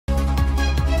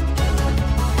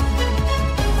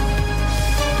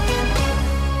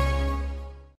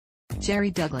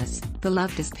Jerry Douglas,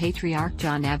 beloved as patriarch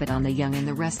John Abbott on The Young and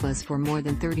the Restless for more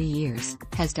than 30 years,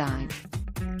 has died.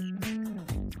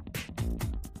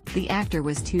 The actor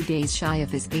was 2 days shy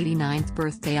of his 89th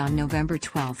birthday on November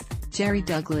 12. Jerry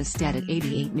Douglas dead at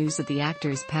 88. News of the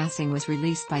actor's passing was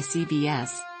released by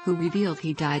CBS, who revealed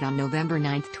he died on November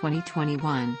 9,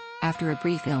 2021, after a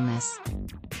brief illness.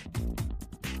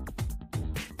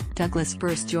 Douglas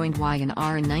first joined Y&R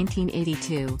in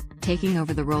 1982, taking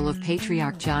over the role of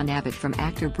patriarch John Abbott from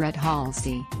actor Brett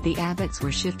Halsey. The Abbotts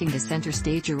were shifting to center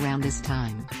stage around this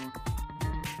time.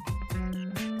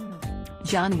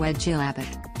 John wed Jill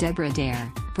Abbott, Deborah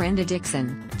Dare, Brenda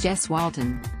Dixon, Jess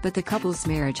Walton, but the couple's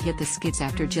marriage hit the skids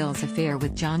after Jill's affair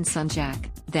with John's son Jack,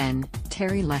 then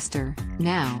Terry Lester,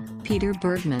 now Peter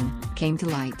Bergman, came to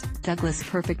light. Douglas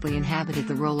perfectly inhabited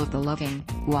the role of the loving,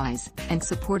 wise, and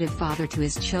supportive father to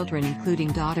his children,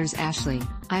 including daughters Ashley,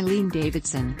 Eileen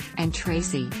Davidson, and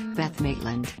Tracy, Beth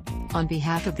Maitland. On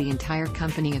behalf of the entire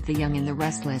company of The Young and the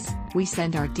Restless, we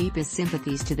send our deepest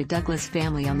sympathies to the Douglas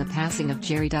family on the passing of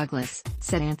Jerry Douglas,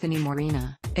 said Anthony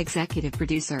Morena, executive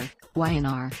producer,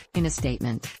 Y&R, in a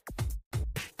statement.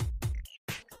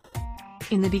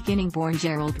 In the beginning born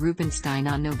Gerald Rubenstein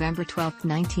on November 12,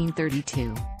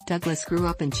 1932, Douglas grew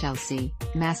up in Chelsea,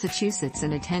 Massachusetts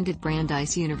and attended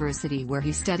Brandeis University where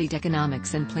he studied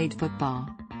economics and played football.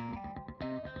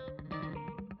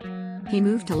 He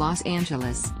moved to Los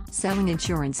Angeles, selling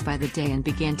insurance by the day and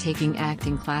began taking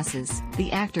acting classes.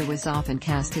 The actor was often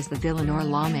cast as the villain or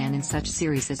lawman in such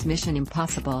series as Mission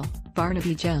Impossible,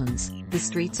 Barnaby Jones, The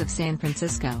Streets of San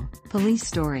Francisco, Police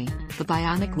Story, The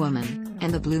Bionic Woman,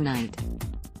 and The Blue Knight.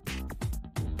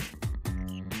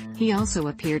 He also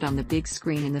appeared on the big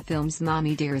screen in the films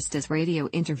Mommy Dearest as radio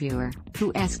interviewer,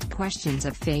 who asked questions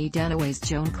of Faye Dunaway's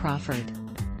Joan Crawford.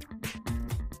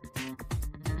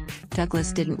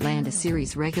 Douglas didn't land a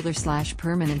series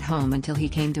regular/permanent home until he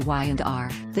came to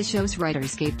Y&R. The show's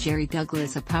writers gave Jerry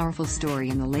Douglas a powerful story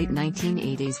in the late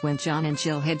 1980s when John and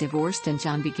Jill had divorced and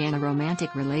John began a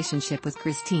romantic relationship with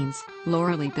Christine's,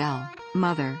 Laura Lee Bell,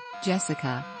 mother,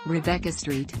 Jessica, Rebecca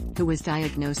Street, who was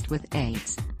diagnosed with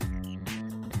AIDS.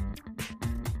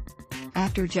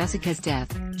 After Jessica's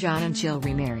death, John and Jill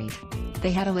remarried.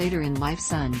 They had a later-in-life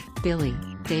son, Billy,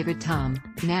 David Tom,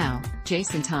 now,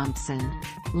 Jason Thompson.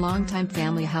 Longtime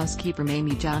family housekeeper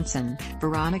Mamie Johnson,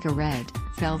 Veronica Red,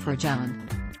 fell for John.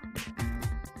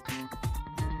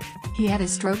 He had a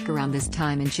stroke around this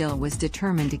time and Jill was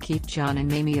determined to keep John and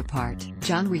Mamie apart.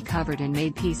 John recovered and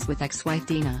made peace with ex-wife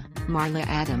Dina, Marla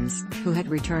Adams, who had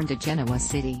returned to Genoa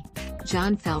City.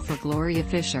 John fell for Gloria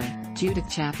Fisher, Judith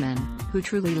Chapman, who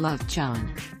truly loved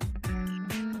John.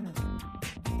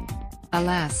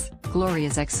 Alas,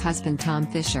 Gloria's ex-husband Tom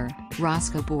Fisher,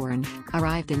 Roscoe Bourne,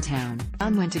 arrived in town.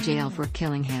 John went to jail for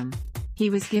killing him. He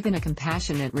was given a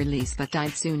compassionate release but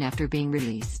died soon after being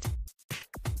released.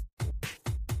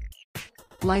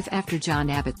 Life after John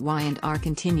Abbott. Y&R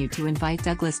continued to invite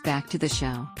Douglas back to the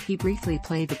show. He briefly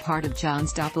played the part of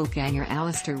John's doppelganger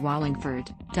Alistair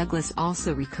Wallingford. Douglas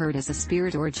also recurred as a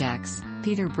spirit or Jack's,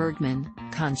 Peter Bergman,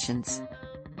 conscience.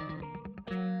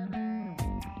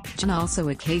 John also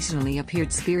occasionally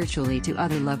appeared spiritually to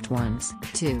other loved ones,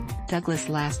 too. Douglas'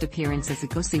 last appearance as a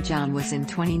ghostly John was in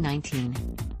 2019.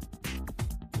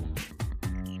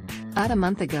 About a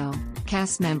month ago,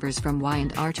 cast members from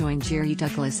Y&R joined Jerry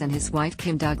Douglas and his wife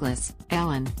Kim Douglas,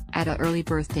 Ellen, at an early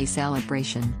birthday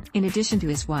celebration. In addition to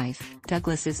his wife,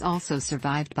 Douglas is also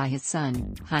survived by his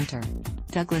son, Hunter.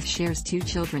 Douglas shares 2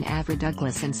 children, Avra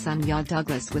Douglas and son Yaw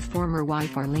Douglas, with former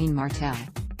wife Arlene Martell.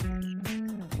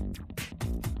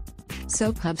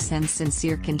 Soap Hub sends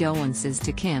sincere condolences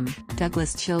to Kim,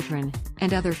 Douglas' children,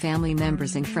 and other family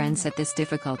members and friends at this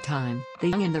difficult time. The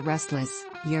Young and the Restless,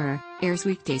 YR, airs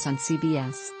weekdays on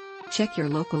CBS. Check your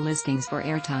local listings for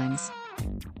airtimes.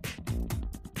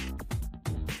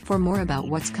 For more about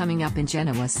what's coming up in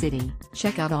Genoa City,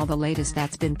 check out all the latest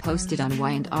that's been posted on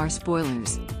Y&R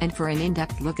Spoilers, and for an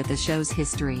in-depth look at the show's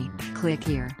history, click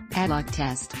here. Ad Log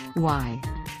Test, Y.